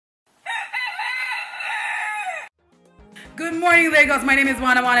Good morning, Lagos. My name is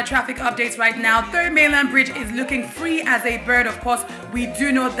Wande. Traffic updates right now. Third Mainland Bridge is looking free as a bird. Of course, we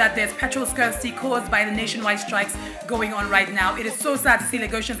do know that there's petrol scarcity caused by the nationwide strikes going on right now. It is so sad to see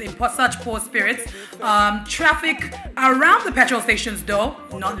Lagosians in such poor spirits. Traffic around the petrol stations, though,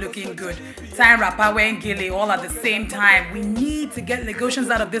 not looking good. Time Rapawe and Gili all at the same time. We need to get Lagosians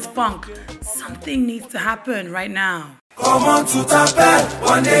out of this funk. Something needs to happen right now. Come on to t'appelle,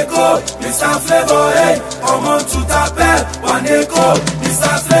 Wande Coal, Mr. Flavour, hey. Come on to t'appelle, Wande Coal,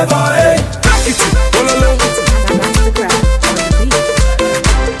 Mr. Flavour, hey. Back it up, bololo.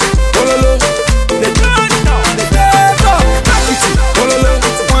 Bololo. The dance now, the dance up. Back it up, bololo.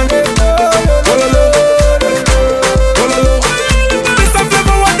 Wande Coal, bololo. Bololo. Mr.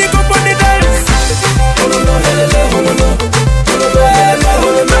 Flavour, Wande Coal on the dance. Bololo, helele, bololo. Bololo, helele,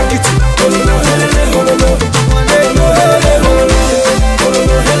 bololo. Back it up, bololo, helele, bololo.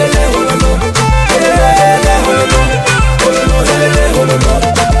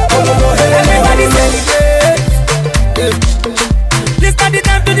 Everybody celebrate. This not the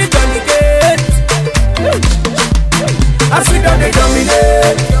time to the jolly gate. As we done they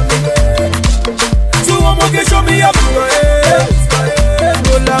dominate. So one more can show me up to your head.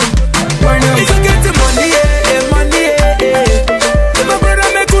 Roll up, wind up. If you get the money, money, my brother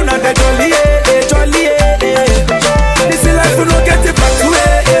make una the jolly, jolly, this is life, we don't get it back to it.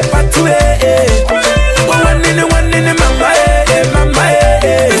 One in the mama, mama,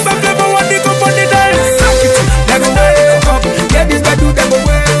 if I never want to go for the dance, never wake up. Get this bad dude, never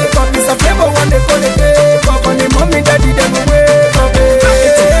wake up. Mr. Flavour, Wande Coal, wake up. On the mommy, daddy, never wake up.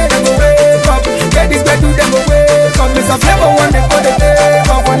 Never wake up. Get this bad dude, never wake up. Mr. Flavour, Wande Coal, wake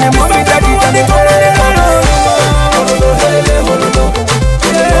up. On the mommy, daddy, never wake up.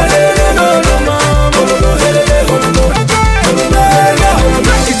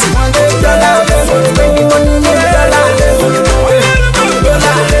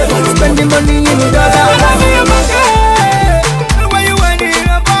 Spending money in the dollar. Why you whining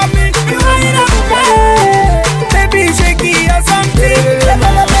about me? You whining about me? Baby shaky or something.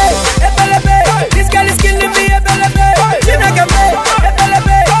 This girl is killing me. She not get me.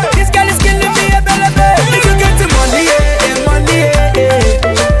 This girl is killing me. If you get the money, money,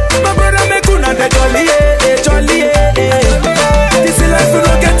 my brother make una the jolly, jolly. This is life, we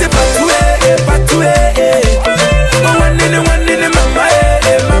don't get it back to it, back to it. One in the mama,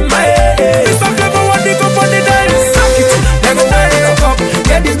 mama. Mr. Flavour, Wande Coal for the dance. Never wake up.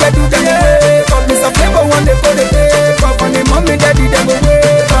 Get this bed to them wake up. Mr. Flavour, Wande Coal wake up. On the mommy, daddy, them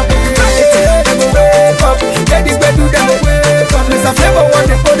wake up. Never wake up. Get this bed to them wake up. Mr. Flavour,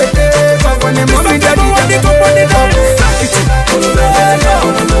 Wande Coal wake up. On the mommy, daddy, them wake up.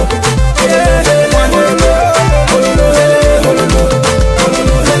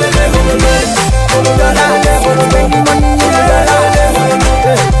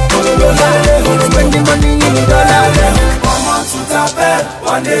 Spending money in the dollar. Come on to t'appelle,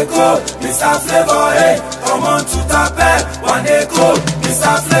 Wande Coal, Mr. Flavour, hey. Come on to t'appelle, Wande Coal,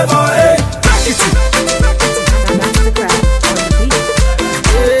 Mr. Flavour, hey. Back it up.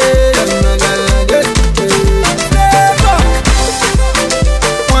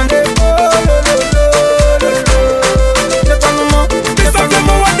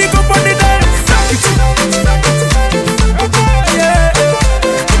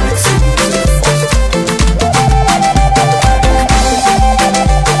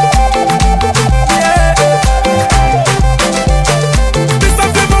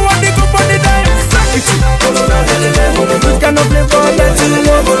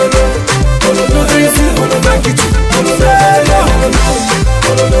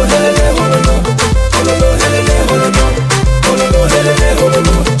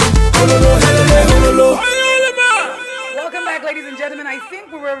 Welcome back, ladies and gentlemen. I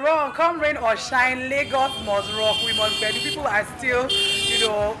think we were wrong. Come rain or shine, Lagos must rock. We must bet. People are still,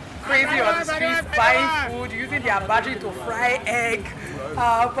 crazy on the streets, buying food, using their battery to fry egg.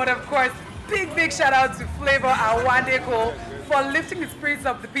 But of course, big shout out to Flavour and Wande Coal for lifting the spirits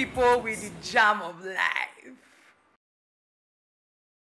of the people with the jam of life.